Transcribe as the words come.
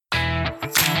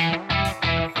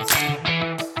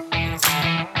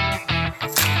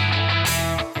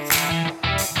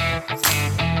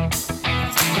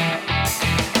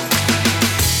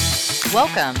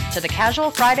Welcome to the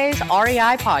Casual Fridays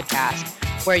REI podcast,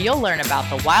 where you'll learn about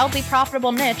the wildly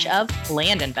profitable niche of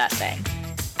land investing.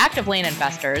 Active land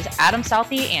investors Adam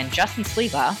Southey and Justin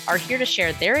Sleva are here to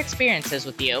share their experiences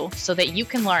with you so that you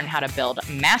can learn how to build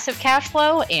massive cash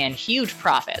flow and huge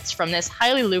profits from this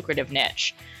highly lucrative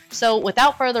niche. So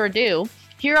without further ado,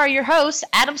 here are your hosts,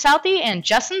 Adam Southey and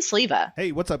Justin Sleva.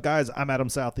 Hey, what's up, guys? I'm Adam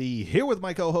Southey, here with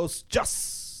my co-host,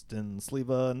 Justin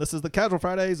Sleva, and this is the Casual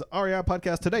Fridays REI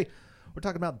podcast. Today, we're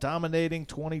talking about dominating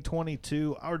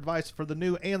 2022, our advice for the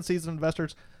new and seasoned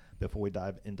investors. Before we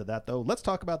dive into that, though, let's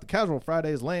talk about the Casual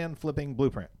Fridays land flipping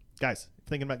blueprint. Guys, if you're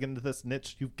thinking about getting into this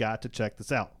niche, you've got to check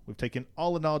this out. We've taken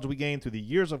all the knowledge we gained through the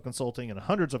years of consulting and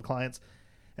hundreds of clients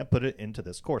and put it into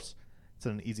this course. It's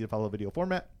in an easy-to-follow video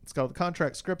format. It's got all the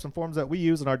contracts, scripts, and forms that we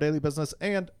use in our daily business,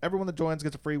 and everyone that joins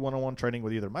gets a free one-on-one training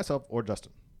with either myself or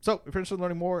Justin. So if you're interested in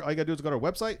learning more, all you got to do is go to our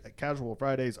website at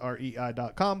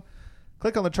casualfridaysrei.com.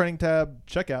 Click on the training tab,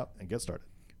 check out, and get started.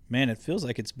 Man, it feels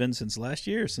like it's been since last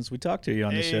year since we talked to you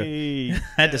on the show.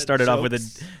 Had to start it off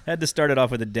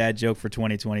with a dad joke for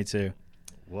 2022.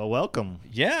 Well, welcome.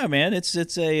 Yeah, man, it's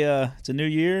a new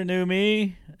year, new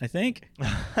me, I think.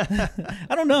 I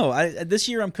don't know. This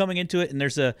year I'm coming into it, and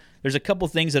there's a couple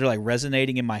things that are like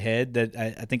resonating in my head that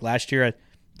I think last year I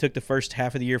took the first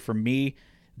half of the year for me.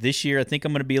 This year I think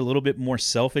I'm going to be a little bit more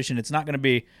selfish, and it's not going to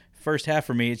be first half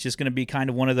for me. It's just going to be kind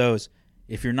of one of those,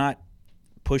 if you're not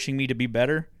pushing me to be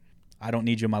better, I don't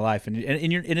need you in my life. And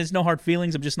it's no hard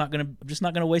feelings. I'm just not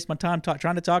gonna waste my time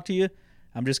trying to talk to you.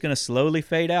 I'm just gonna slowly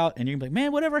fade out, and you're gonna be like,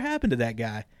 man, whatever happened to that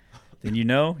guy? Then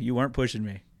you weren't pushing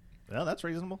me. Well, that's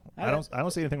reasonable. I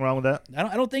don't see anything wrong with that.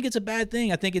 I don't think it's a bad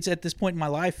thing. I think it's at this point in my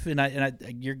life,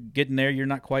 and you're getting there. You're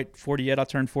not quite 40 yet. I'll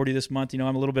turn 40 this month. I'm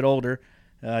a little bit older.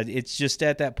 It's just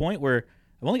at that point where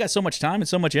I've only got so much time and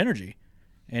so much energy,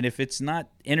 and if it's not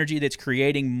energy that's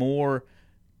creating more,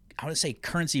 I want to say,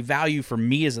 currency value for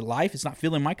me as a life, it's not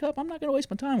filling my cup, I'm not going to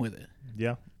waste my time with it.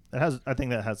 Yeah. I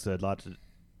think that has a lot to,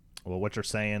 well, what you're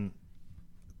saying,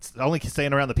 it's only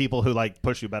saying around the people who like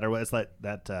push you better. It's like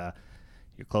that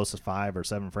your closest 5 or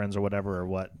 7 friends or whatever, or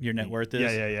what your net worth is.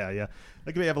 Yeah.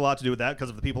 That could have a lot to do with that, because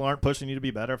if the people aren't pushing you to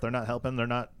be better, if they're not helping,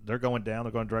 they're going down,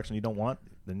 they're going a direction you don't want,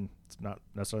 then it's not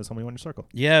necessarily somebody in your circle.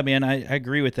 Yeah, man, I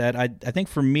agree with that. I think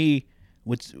for me,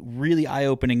 what's really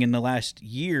eye-opening in the last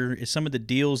year is some of the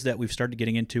deals that we've started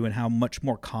getting into and how much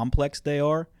more complex they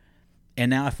are.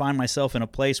 And now I find myself in a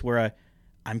place where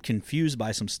I'm confused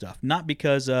by some stuff. Not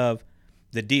because of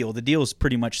the deal. The deal is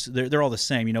pretty much, they're all the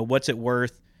same. What's it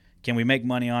worth? Can we make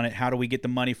money on it? How do we get the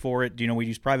money for it? Do we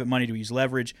use private money? Do we use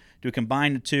leverage? Do we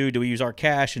combine the two? Do we use our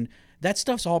cash? And that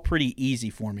stuff's all pretty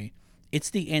easy for me. It's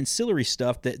the ancillary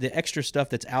stuff, the extra stuff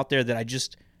that's out there that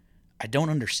I don't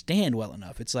understand well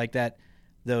enough. It's like that.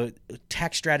 The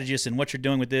tax strategist and what you're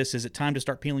doing with this. Is it time to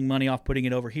start peeling money off, putting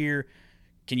it over here?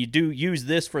 Can you use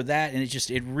this for that? And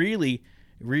it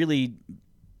really,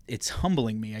 it's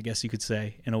humbling me, I guess you could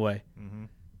say, in a way. Mm-hmm.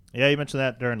 Yeah, you mentioned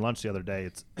that during lunch the other day.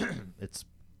 It's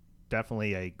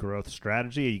definitely a growth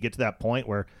strategy. You get to that point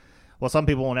where, well, some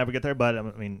people won't ever get there, but I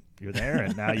mean, you're there,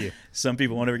 and now you. Some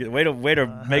people won't ever get. Way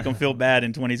to make them feel bad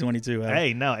in 2022.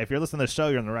 Hey, no, if you're listening to the show,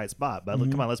 you're in the right spot. But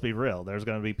come on, let's be real. There's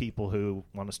going to be people who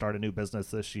want to start a new business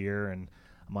this year, and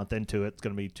a month into it, it's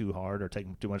going to be too hard or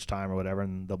take too much time or whatever,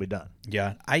 and they'll be done.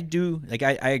 Yeah, I do. Like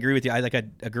I agree with you. I like a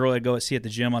girl I go see at the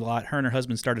gym a lot. Her and her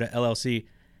husband started an LLC,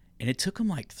 and it took them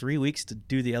like 3 weeks to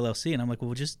do the LLC. And I'm like,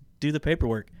 well, just do the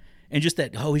paperwork, and just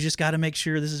that. Oh, we just got to make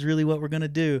sure this is really what we're going to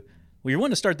do. Well, you're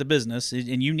wanting to start the business,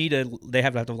 and you need they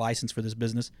have to have a license for this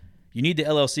business. You need the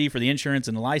LLC for the insurance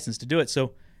and the license to do it.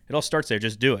 So it all starts there.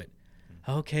 Just do it.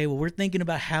 Okay, well, we're thinking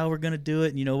about how we're going to do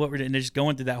it, and what we're doing. And they're just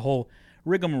going through that whole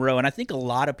rigmarole. And I think a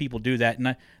lot of people do that. And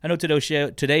I know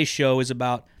today's show is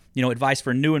about, advice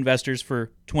for new investors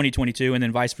for 2022 and then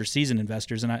advice for seasoned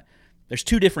investors. And there's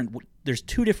two different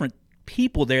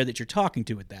people there that you're talking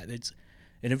to with that. It's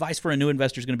an advice for a new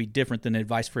investor is going to be different than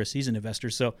advice for a seasoned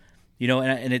investor. So,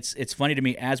 and it's funny to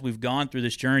me as we've gone through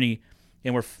this journey,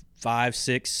 and we're 5,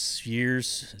 6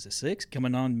 years. Is it 6?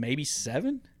 Coming on maybe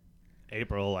 7?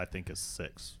 April, I think, is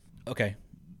 6. Okay.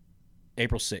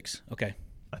 April 6. Okay.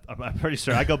 I'm pretty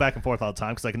sure. I go back and forth all the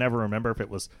time because I can never remember if it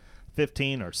was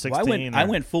 15 or 16. Well, I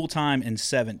went full-time in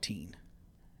 17,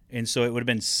 and so it would have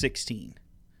been 16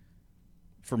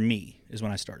 for me is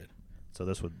when I started. So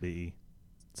this would be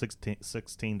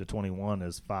 16 to 21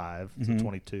 is 5, so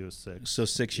 22 is 6. So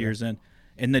 6 years in.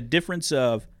 And the difference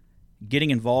of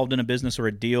getting involved in a business or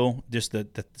a deal, just the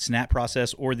snap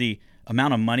process or the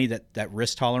amount of money that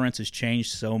risk tolerance has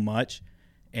changed so much.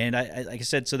 And I like I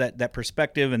said, so that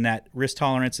perspective and that risk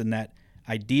tolerance and that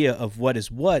idea of what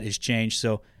is what has changed.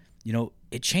 So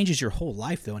it changes your whole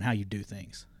life though and how you do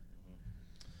things.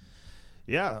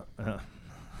 Yeah.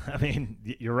 I mean,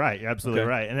 you're right. You're absolutely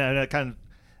right. And kind of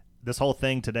this whole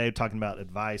thing today talking about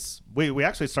advice, we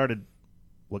actually started,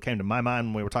 what came to my mind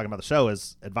when we were talking about the show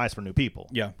is advice for new people.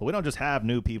 Yeah. But we don't just have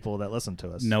new people that listen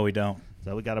to us. No, we don't.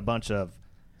 So we got a bunch of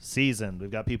seasoned.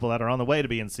 We've got people that are on the way to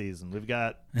being seasoned. We've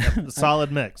got a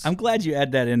solid mix. I'm glad you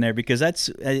add that in there because that's,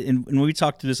 and we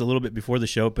talked to this a little bit before the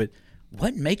show, but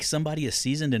what makes somebody a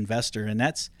seasoned investor? And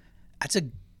that's a,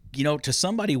 to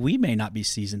somebody, we may not be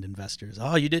seasoned investors.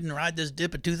 Oh, you didn't ride this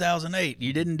dip of 2008.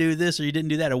 You didn't do this or you didn't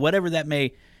do that or whatever that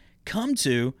may come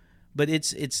to. But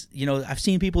it's I've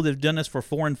seen people that have done this for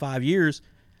 4 and 5 years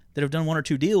that have done 1 or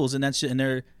 2 deals, and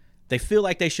they feel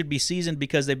like they should be seasoned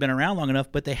because they've been around long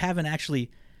enough, but they haven't actually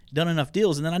done enough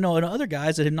deals. And then I know other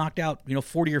guys that have knocked out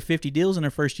 40 or 50 deals in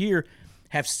their first year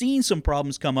have seen some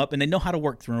problems come up and they know how to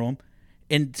work through them.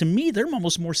 And to me, they're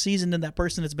almost more seasoned than that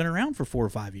person that's been around for 4 or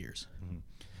 5 years. Mm-hmm.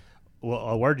 Well,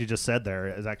 a word you just said there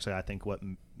is actually, I think, what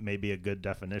may be a good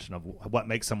definition of what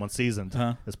makes someone seasoned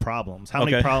is problems. How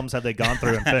many problems have they gone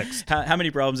through and fixed? How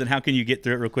many problems, and how can you get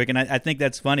through it real quick? And I think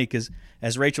that's funny because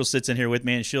as Rachel sits in here with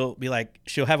me and she'll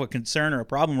have a concern or a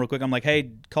problem real quick. I'm like,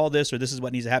 hey, call this, or this is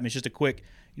what needs to happen. It's just a quick,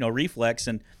 reflex.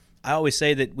 And I always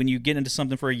say that when you get into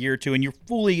something for a year or two and you're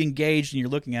fully engaged and you're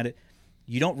looking at it,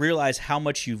 you don't realize how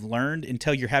much you've learned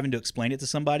until you're having to explain it to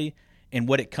somebody and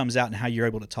what it comes out and how you're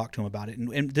able to talk to them about it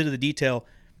and to the detail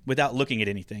without looking at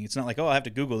anything. It's not like, oh, I have to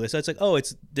Google this. It's like, oh,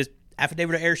 it's this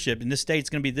affidavit of heirship in this state. It's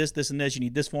going to be this, this, and this. You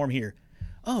need this form here.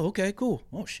 Oh, okay, cool.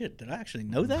 Oh, shit. Did I actually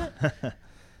know that?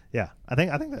 Yeah. I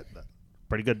think that's a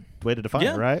pretty good way to define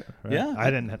it, right? Yeah.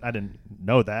 I didn't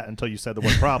know that until you said the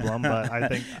word problem, but I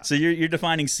think. So you're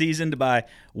defining seasoned by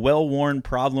well-worn,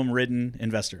 problem-ridden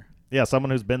investor. Yeah, someone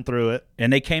who's been through it.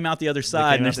 And they came out the other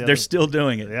side, and they're still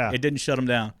doing it. Yeah. It didn't shut them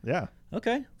down. Yeah.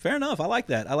 Okay, fair enough. I like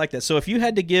that. So if you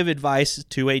had to give advice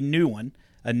to a new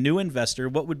investor,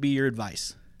 what would be your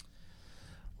advice?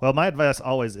 Well, my advice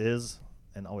always is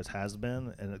and always has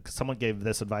been, and someone gave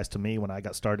this advice to me when I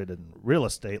got started in real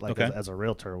estate, as a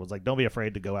realtor, was like, don't be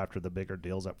afraid to go after the bigger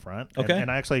deals up front. Okay.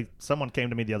 And someone came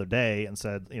to me the other day and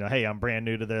said, hey, I'm brand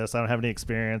new to this. I don't have any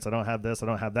experience. I don't have this. I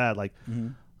don't have that.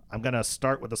 I'm going to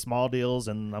start with the small deals,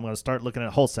 and I'm going to start looking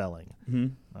at wholesaling. Mm-hmm.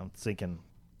 I'm thinking,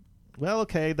 well,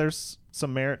 okay, there's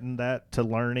some merit in that to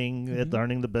learning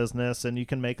the business, and you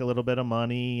can make a little bit of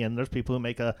money, and there's people who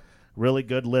make a really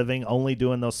good living only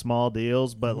doing those small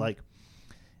deals, but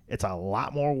it's a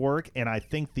lot more work. And I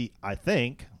think I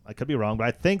could be wrong, but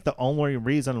I think the only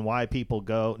reason why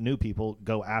new people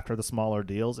go after the smaller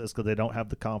deals is because they don't have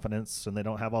the confidence and they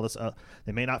don't have all this.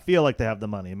 They may not feel like they have the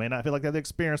money. They may not feel like they have the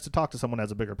experience to talk to someone who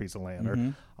has a bigger piece of land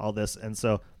or all this. And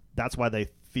so that's why they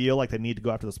feel like they need to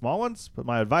go after the small ones. But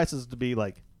my advice is to be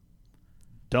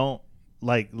don't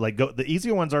go. The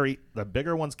easier ones the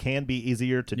bigger ones can be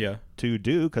easier to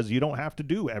do because you don't have to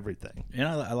do everything. And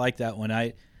I like that one.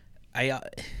 I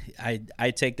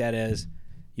take that as,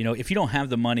 if you don't have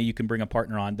the money, you can bring a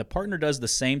partner on. The partner does the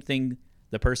same thing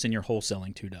the person you're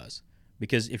wholesaling to does.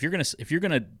 Because if you're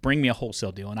gonna bring me a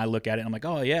wholesale deal and I look at it and I'm like,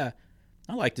 oh yeah,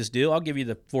 I like this deal, I'll give you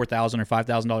the $4,000 or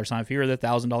 $5,000 assignment fee or the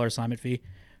 $1,000 assignment fee.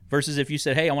 Versus if you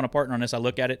said, hey, I want to partner on this, I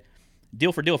look at it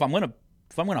deal for deal. If I'm gonna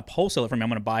wholesale it from you, I'm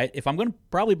gonna buy it. If I'm gonna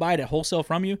probably buy it at wholesale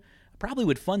from you, I probably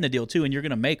would fund the deal too, and you're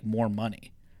gonna make more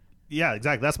money. Yeah,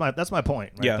 exactly. That's my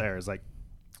point there. Is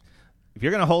if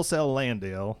you're gonna wholesale a land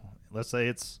deal, let's say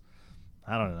it's,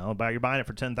 I don't know, you're buying it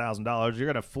for $10,000, you're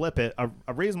gonna flip it.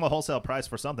 A reasonable wholesale price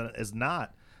for something is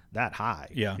not that high.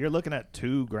 Yeah, you're looking at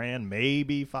 $2,000,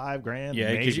 maybe $5,000.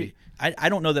 Yeah, because I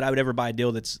don't know that I would ever buy a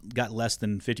deal that's got less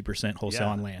than 50% wholesale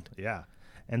on land. Yeah.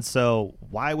 And so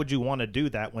why would you want to do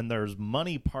that when there's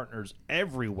money partners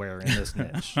everywhere in this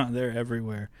niche? They're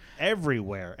everywhere.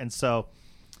 Everywhere. And so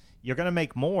you're going to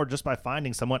make more just by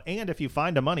finding someone. And if you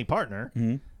find a money partner,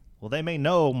 well, they may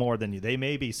know more than you. They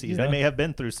may be seasoned. They may have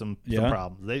been through some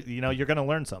problems. You're going to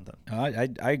learn something. I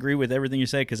agree with everything you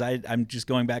say because I'm just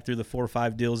going back through the 4 or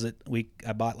 5 deals that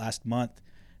I bought last month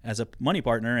as a money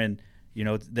partner, and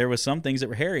there was some things that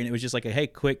were hairy, and it was just like, hey,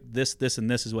 quick, this, and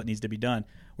this is what needs to be done.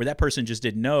 Where that person just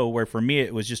didn't know. Where for me,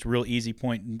 it was just a real easy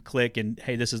point and click, and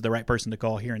hey, this is the right person to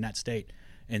call here in that state.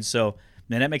 And so,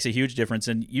 man, that makes a huge difference.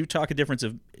 And you talk a difference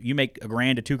of you make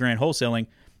 $1,000 to $2,000 wholesaling,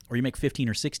 or you make 15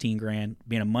 or 16 grand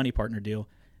being a money partner deal,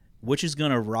 which is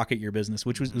going to rocket your business.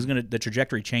 Which was going to the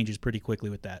trajectory changes pretty quickly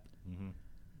with that.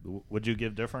 Mm-hmm. Would you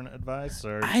give different advice?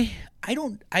 Or I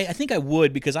think I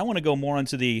would, because I want to go more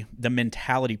onto the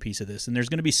mentality piece of this. And there's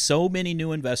going to be so many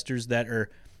new investors that are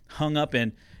hung up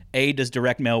in A, does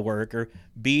direct mail work, or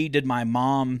B, did my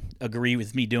mom agree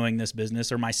with me doing this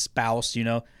business, or my spouse,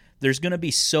 there's going to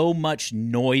be so much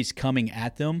noise coming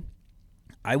at them.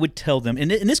 I would tell them,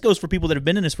 and this goes for people that have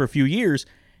been in this for a few years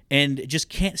and just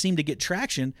can't seem to get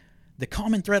traction. The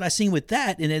common thread I've seen with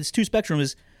that, and it's two spectrum,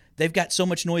 is they've got so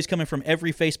much noise coming from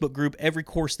every Facebook group, every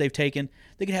course they've taken.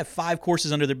 They could have 5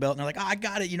 courses under their belt, and they're like, I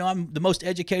got it. I'm the most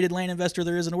educated land investor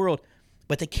there is in the world.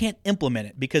 But they can't implement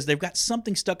it because they've got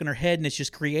something stuck in their head, and it's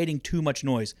just creating too much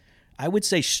noise. I would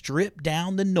say strip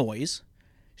down the noise,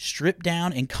 strip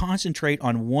down and concentrate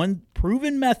on one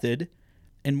proven method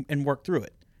and work through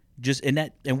it.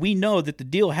 And we know that the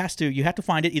deal you have to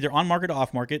find it either on market or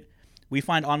off market. We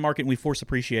find on market and we force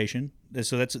appreciation.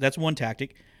 So that's one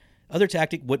tactic. Other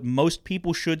tactic, what most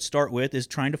people should start with, is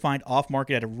trying to find off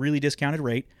market at a really discounted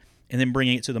rate and then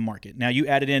bringing it to the market. Now, you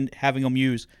added in having them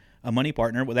use a money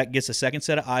partner. Well, that gets a second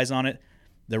set of eyes on it.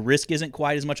 The risk isn't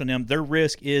quite as much on them. Their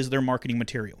risk is their marketing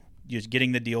material, just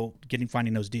getting the deal,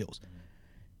 finding those deals.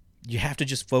 You have to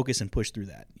just focus and push through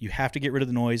that. You have to get rid of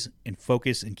the noise and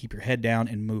focus and keep your head down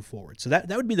and move forward. So that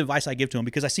would be the advice I give to them,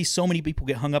 because I see so many people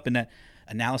get hung up in that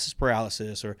analysis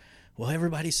paralysis, or, well,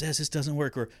 everybody says this doesn't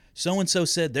work, or so-and-so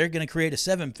said they're going to create a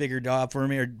 7-figure job for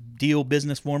me or deal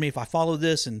business for me if I follow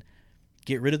this. And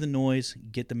get rid of the noise,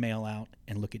 get the mail out,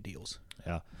 and look at deals.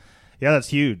 Yeah, that's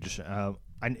huge.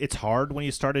 It's hard when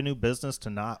you start a new business to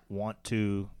not want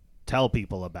to tell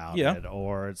people about it,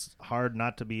 or it's hard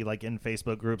not to be like in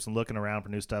Facebook groups and looking around for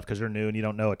new stuff because you're new and you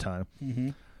don't know a ton. Mm-hmm.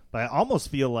 But I almost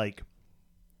feel like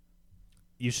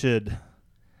you should,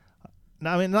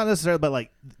 not necessarily, but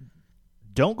like,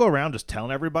 don't go around just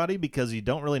telling everybody, because you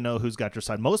don't really know who's got your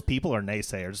side. Most people are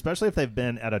naysayers, especially if they've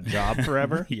been at a job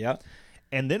forever. Yeah.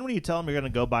 And then when you tell them you're going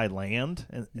to go buy land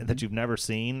and that you've never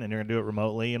seen and you're going to do it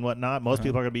remotely and whatnot, most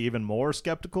people are going to be even more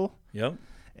skeptical. Yep.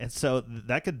 And so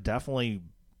that could definitely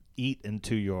eat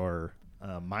into your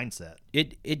mindset.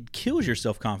 It kills your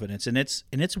self-confidence, and it's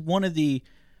one of the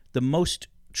most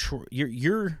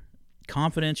your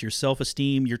confidence, your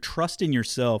self-esteem, your trust in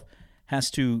yourself has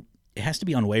to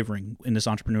be unwavering in this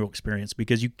entrepreneurial experience,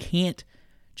 because you can't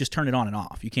just turn it on and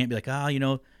off. You can't be like,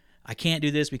 I can't do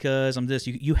this because I'm this.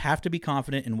 You have to be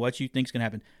confident in what you think is going to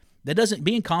happen.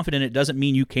 Being confident, it doesn't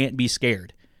mean you can't be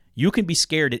scared. You can be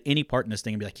scared at any part in this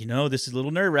thing and be like, this is a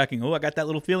little nerve-wracking. Oh, I got that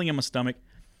little feeling in my stomach.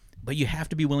 But you have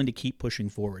to be willing to keep pushing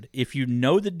forward. If you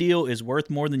know the deal is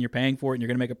worth more than you're paying for it and you're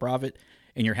going to make a profit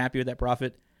and you're happy with that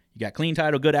profit, you got clean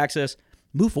title, good access,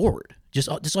 move forward. That's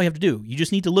all you have to do. You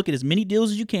just need to look at as many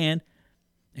deals as you can,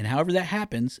 and however that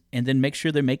happens, and then make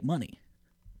sure they make money.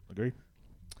 Agree.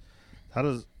 I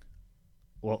don't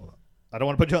want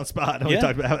to put you on the spot.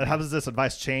 How does this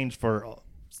advice change for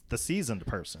the seasoned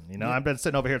person? I've been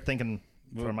sitting over here thinking.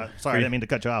 Sorry, I didn't mean to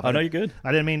cut you off. Oh, no, you're good.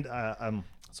 I didn't mean.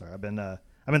 Sorry.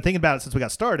 I've been thinking about it since we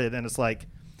got started, and it's like,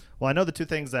 well, I know the two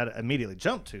things that immediately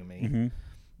jumped to me,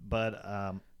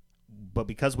 but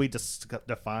because we just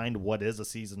defined what is a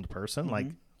seasoned person, like,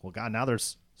 well, God, now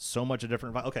there's so much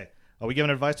different. Okay. Are we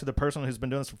giving advice to the person who's been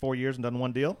doing this for 4 years and done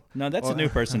one deal? No, that's a new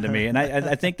person to me, and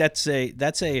I think that's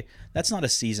not a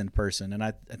seasoned person. And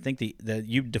I think that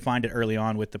you defined it early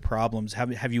on with the problems.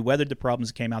 Have you weathered the problems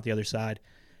that came out the other side?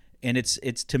 And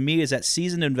it's to me, is that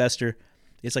seasoned investor.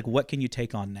 It's like, what can you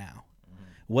take on now? Mm-hmm.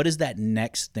 What is that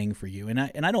next thing for you? And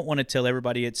I don't want to tell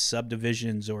everybody it's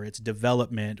subdivisions or it's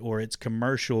development or it's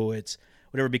commercial, it's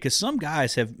whatever, because some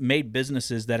guys have made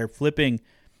businesses that are flipping,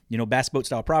 bass boat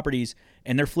style properties,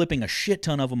 and they're flipping a shit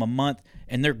ton of them a month,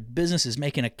 and their business is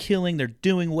making a killing. They're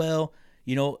doing well.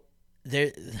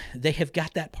 They have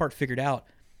got that part figured out,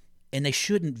 and they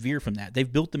shouldn't veer from that.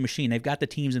 They've built the machine. They've got the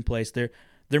teams in place. Their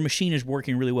machine is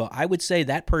working really well. I would say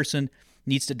that person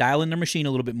needs to dial in their machine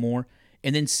a little bit more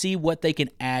and then see what they can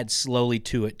add slowly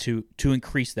to it to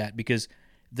increase that, because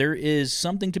there is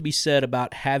something to be said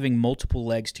about having multiple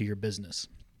legs to your business.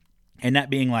 And that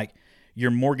being like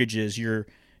your mortgages,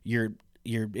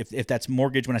 if that's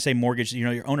mortgage, when I say mortgage,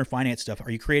 your owner finance stuff,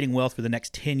 are you creating wealth for the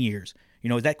next 10 years?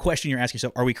 That question you're asking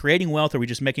yourself, are we creating wealth or are we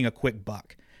just making a quick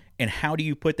buck? And how do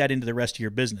you put that into the rest of your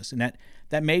business? And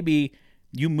that may be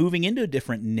you moving into a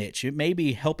different niche. It may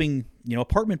be helping,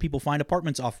 apartment people find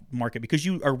apartments off market because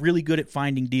you are really good at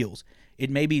finding deals. It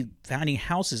may be finding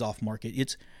houses off market.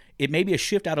 It may be a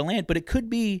shift out of land, but it could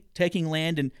be taking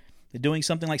land and doing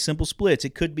something like simple splits.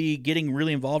 It could be getting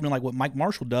really involved in like what Mike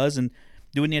Marshall does and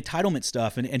doing the entitlement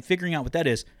stuff and figuring out what that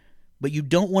is. But you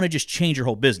don't want to just change your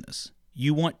whole business.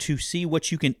 You want to see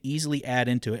what you can easily add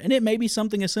into it. And it may be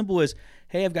something as simple as,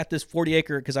 hey, I've got this 40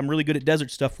 acre, because I'm really good at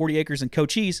desert stuff, 40 acres in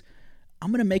Cochise. I'm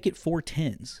going to make it 4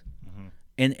 10s.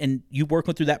 Mm-hmm. And you work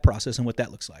through that process and what that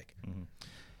looks like. Mm-hmm.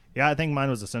 Yeah, I think mine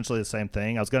was essentially the same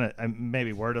thing. I was going to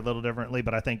maybe word it a little differently,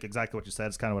 but I think exactly what you said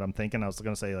is kind of what I'm thinking. I was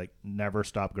going to say, like, never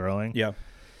stop growing. Yeah.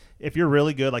 if you're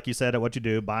really good, like you said, at what you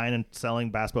do, buying and selling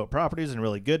bass boat properties and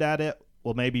really good at it,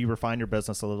 well, maybe you refine your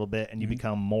business a little bit and you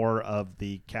become more of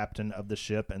the captain of the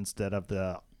ship instead of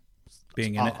the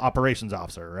being in operations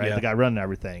officer, right? Yeah. The guy running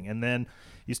everything. And then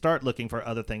you start looking for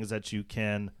other things that you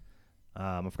can,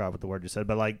 I forgot what the word you said,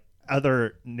 but like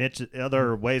other niche,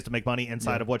 other ways to make money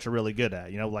inside of what you're really good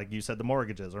at, like you said, the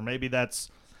mortgages, or maybe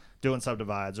that's doing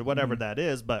subdivides or whatever that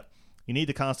is. But you need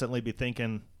to constantly be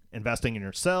thinking, investing in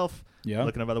yourself,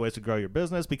 looking at other ways to grow your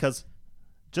business, because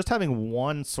just having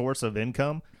one source of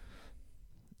income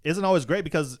isn't always great,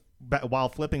 because while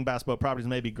flipping bass boat properties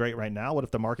may be great right now, what if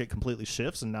the market completely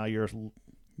shifts and now you're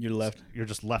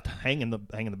just left hanging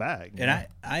the bag? And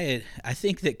I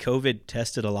think that COVID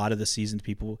tested a lot of the seasoned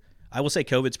people. I will say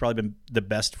COVID's probably been the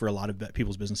best for a lot of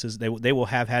people's businesses. They will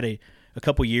have had a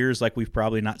couple years like we've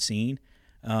probably not seen.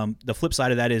 The flip side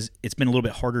of that is it's been a little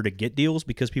bit harder to get deals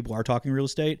because people are talking real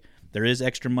estate. There is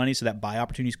extra money, so that buy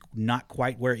opportunity is not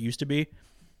quite where it used to be.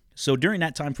 So during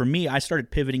that time, for me, I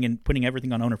started pivoting and putting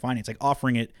everything on owner finance, like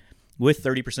offering it with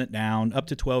 30% down, up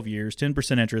to 12 years,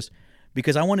 10% interest,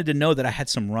 because I wanted to know that I had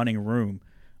some running room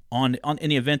on in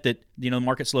the event that the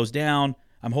market slows down.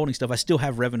 I'm holding stuff. I still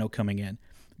have revenue coming in.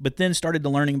 But then started to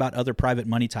learning about other private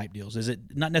money type deals. Is it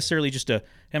not necessarily just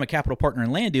I'm a capital partner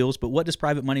in land deals, but what does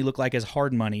private money look like as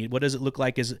hard money? What does it look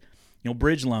like as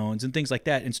bridge loans and things like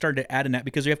that? And started to add in that,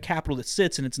 because we have capital that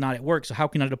sits and it's not at work. So how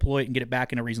can I deploy it and get it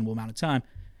back in a reasonable amount of time?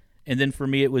 And then for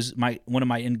me, it was one of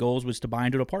my end goals was to buy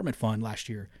into an apartment fund last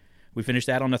year. We finished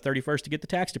that on the 31st to get the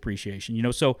tax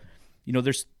depreciation. So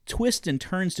there's twists and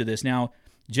turns to this. Now,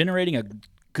 generating a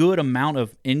good amount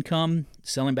of income,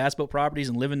 selling bass boat properties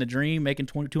and living the dream, making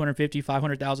 $250,000,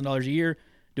 $500,000 a year,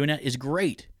 doing that is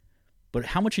great. But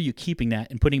how much are you keeping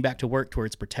that and putting back to work to where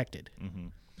it's protected? Mm-hmm.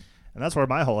 And that's where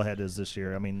my whole head is this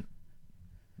year. I mean,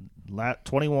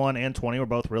 21 and 20 were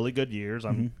both really good years.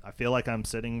 I feel like I'm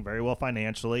sitting very well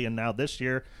financially. And now this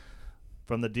year,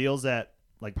 from the deals that,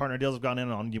 like partner deals have gone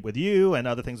in on with you and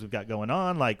other things we've got going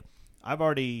on, like I've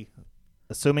already,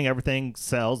 assuming everything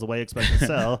sells the way I expect to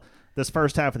sell, this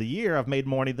first half of the year, I've made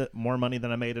more money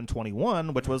than I made in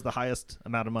 21, which was the highest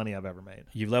amount of money I've ever made.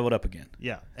 You've leveled up again.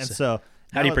 Yeah. And so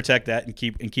how do you protect that and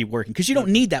keep working? Because you don't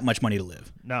need that much money to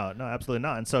live. No, absolutely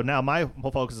not. And so now my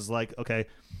whole focus is like, okay,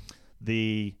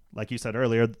 like you said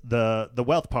earlier, the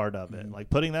wealth part of it, like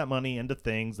putting that money into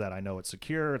things that I know it's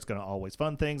secure, it's going to always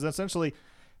fund things, and essentially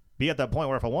be at that point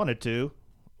where if I wanted to,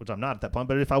 which I'm not at that point,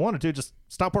 but if I wanted to, just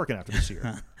stop working after this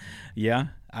year. Yeah.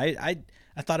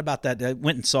 I thought about that. I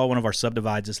went and saw one of our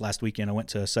subdivides this last weekend. I went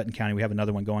to Sutton County. We have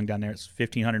another one going down there. It's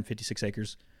 1,556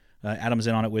 acres. Adam's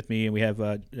in on it with me, and we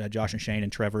have Josh and Shane,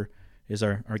 and Trevor is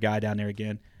our guy down there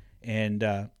again. And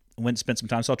went and spent some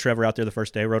time. Saw Trevor out there the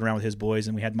first day, rode around with his boys,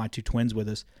 and we had my two twins with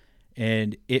us.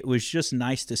 And it was just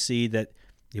nice to see that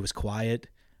it was quiet.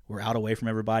 We're out away from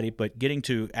everybody, but getting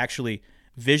to actually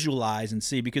visualize and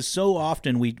see, because so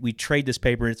often we trade this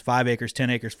paper. It's 5 acres, 10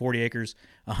 acres, 40 acres,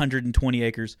 120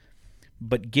 acres.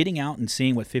 But getting out and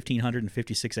seeing what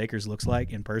 1,556 acres looks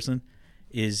like in person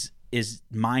is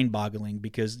mind-boggling,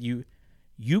 because you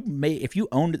may, if you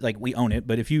owned it, like we own it,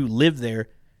 but if you live there,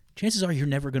 chances are you're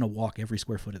never going to walk every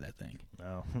square foot of that thing.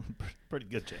 No, pretty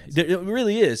good chance. It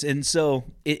really is. And so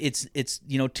it's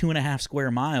 2.5 square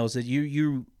miles that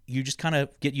you just kind of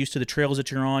get used to the trails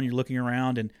that you're on. You're looking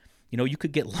around, and you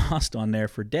could get lost on there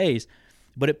for days.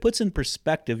 But it puts in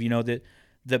perspective,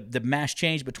 that the mass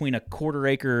change between a 1/4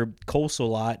 acre coastal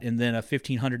lot and then a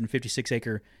 1,556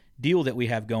 acre deal that we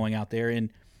have going out there. And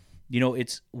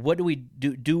it's, what do we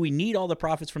do? Do we need all the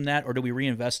profits from that, or do we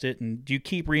reinvest it? And do you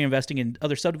keep reinvesting in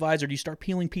other subdivides, or do you start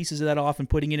peeling pieces of that off and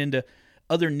putting it into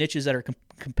other niches that are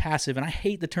passive? And I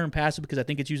hate the term passive because I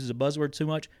think it's used as a buzzword too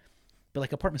much. But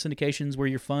like apartment syndications, where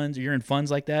you're in funds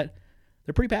like that,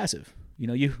 they're pretty passive.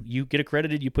 You get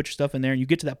accredited, you put your stuff in there, and you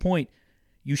get to that point,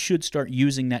 you should start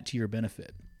using that to your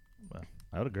benefit. Well,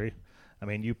 I would agree. I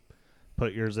mean, you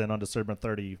put yours in on December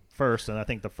 31st, and I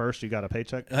think the 1st you got a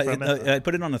paycheck from it? I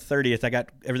put it on the 30th. I got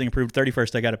everything approved.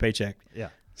 31st, I got a paycheck. Yeah.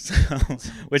 So,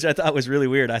 which I thought was really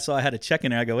weird. I saw I had a check in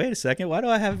there. I go, wait a second, why do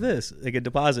I have this? Like a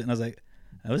deposit. And I was like,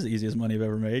 that was the easiest money I've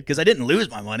ever made, because I didn't lose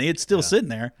my money. It's still sitting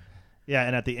there. Yeah,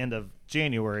 and at the end of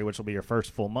January, which will be your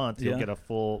first full month, you'll get a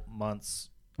full month's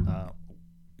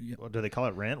what do they call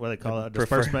it? Rent? What do they call it?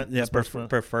 Disbursement? Yeah,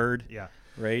 disbursement. Preferred. Yeah.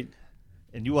 Right.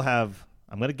 And you will have,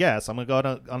 I'm going to guess, I'm going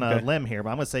to go on a limb here, but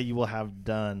I'm going to say you will have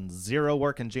done 0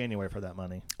 work in January for that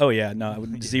money. Oh yeah, no,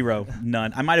 0,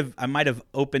 none. I might have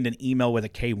opened an email with a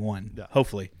K1,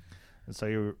 hopefully. And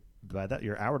so by that,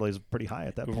 your hourly is pretty high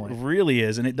at that point. It really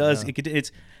is, and it does. Yeah.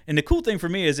 It's and the cool thing for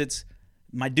me is it's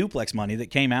my duplex money that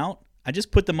came out. I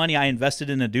just put the money I invested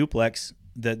in a duplex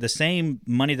the same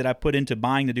money that I put into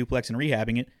buying the duplex and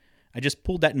rehabbing it, I just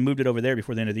pulled that and moved it over there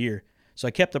before the end of the year. So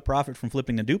I kept the profit from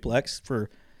flipping the duplex for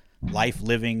life,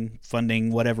 living,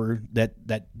 funding, whatever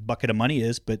that bucket of money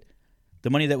is. But the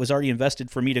money that was already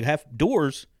invested for me to have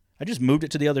doors, I just moved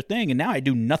it to the other thing, and now I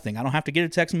do nothing. I don't have to get a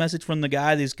text message from the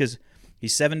guy because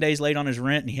he's 7 days late on his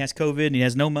rent and he has COVID and he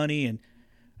has no money, and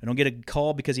I don't get a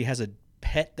call because he has a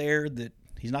pet there that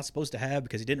he's not supposed to have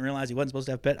because he didn't realize he wasn't supposed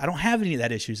to have a pet. I don't have any of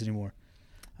that issues anymore.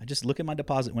 I just look at my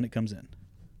deposit when it comes in.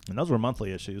 And those were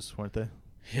monthly issues, weren't they?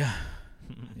 Yeah.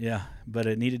 Yeah, but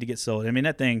it needed to get sold. I mean,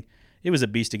 that thing, it was a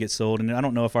beast to get sold, and I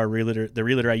don't know if the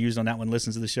realtor I used on that one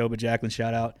listens to the show, but Jacqueline,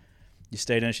 shout out. You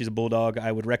stayed in it. She's a bulldog.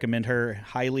 I would recommend her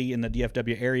highly in the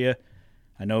DFW area.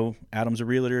 I know Adam's a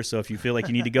realtor, so if you feel like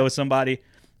you need to go with somebody,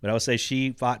 but I would say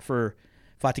she fought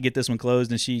to get this one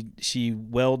closed, and she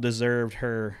well deserved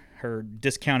her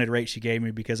discounted rate she gave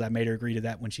me because I made her agree to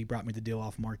that when she brought me the deal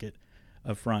off market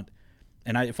up front.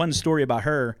 And a fun story about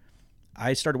her,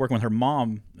 I started working with her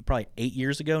mom probably 9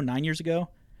 years ago,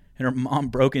 and her mom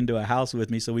broke into a house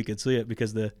with me so we could see it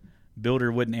because the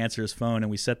builder wouldn't answer his phone, and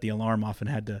we set the alarm off and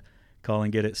had to call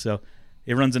and get it. So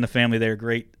it runs in the family. They're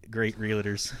great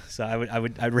realtors. So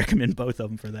I'd recommend both of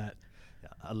them for that.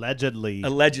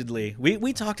 Allegedly,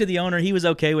 we talked to the owner. He was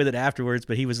okay with it afterwards,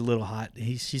 but he was a little hot.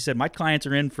 She said, "My clients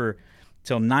are in for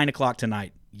till 9 o'clock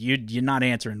tonight. You're not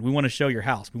answering. We want to show your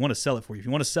house. We want to sell it for you. If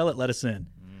you want to sell it, let us in."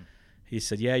 He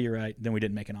said, "Yeah, you're right." Then we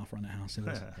didn't make an offer on the house. It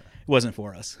wasn't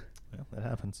for us. Yeah, that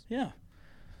happens. Yeah.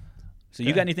 So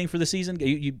you got anything for the season?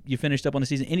 You finished up on the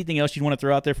season. Anything else you'd want to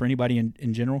throw out there for anybody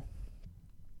in general?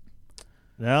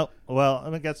 No. Well, I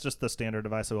mean, that's just the standard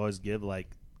advice I always give. Like,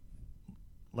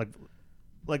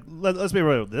 let's be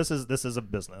real. This is a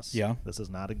business. Yeah. This is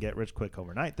not a get rich quick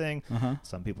overnight thing. Uh-huh.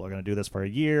 Some people are going to do this for a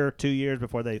year, 2 years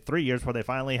 3 years before they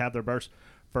finally have their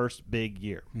first big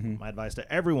year. Mm-hmm. My advice to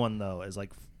everyone though is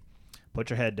put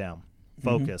your head down,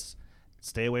 focus,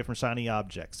 stay away from shiny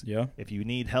objects. Yeah. If you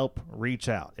need help, reach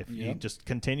out. If you just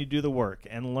continue to do the work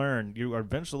and learn, you're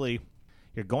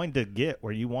going to get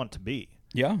where you want to be.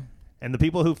 Yeah. And the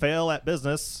people who fail at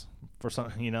business, for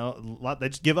some, they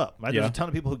just give up. Right? Yeah. There's a ton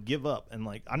of people who give up, and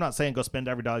I'm not saying go spend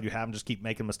every dollar you have and just keep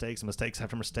making mistakes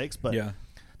after mistakes, but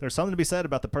there's something to be said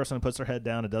about the person who puts their head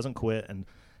down and doesn't quit and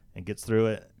gets through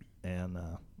it. And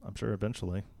I'm sure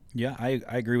eventually. Yeah, I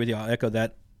agree with you. I'll echo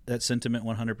that sentiment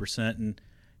 100%. And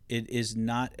it is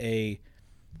not it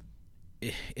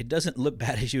doesn't look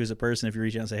bad as you as a person if you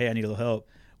reach out and say, "Hey, I need a little help."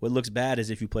 What looks bad is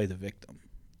if you play the victim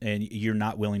and you're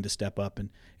not willing to step up and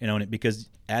own it, because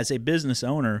as a business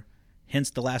owner,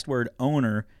 hence the last word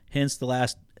owner, hence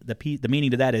the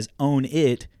meaning to that is own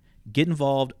it, get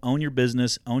involved, own your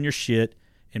business, own your shit,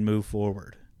 and move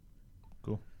forward.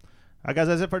 Cool. All right, guys,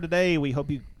 that's it for today. We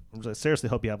seriously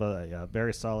hope you have a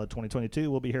very solid 2022.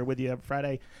 We'll be here with you every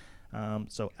Friday.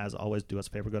 So as always, do us a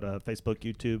favor, go to Facebook,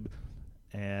 YouTube,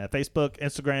 Facebook,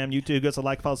 Instagram, YouTube. Give us a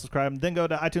like, follow, subscribe. Then go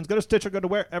to iTunes, go to Stitcher, go to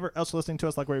wherever else you're listening to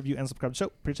us, like, review, and subscribe to the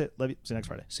show. Appreciate it. Love you. See you next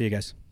Friday. See you guys.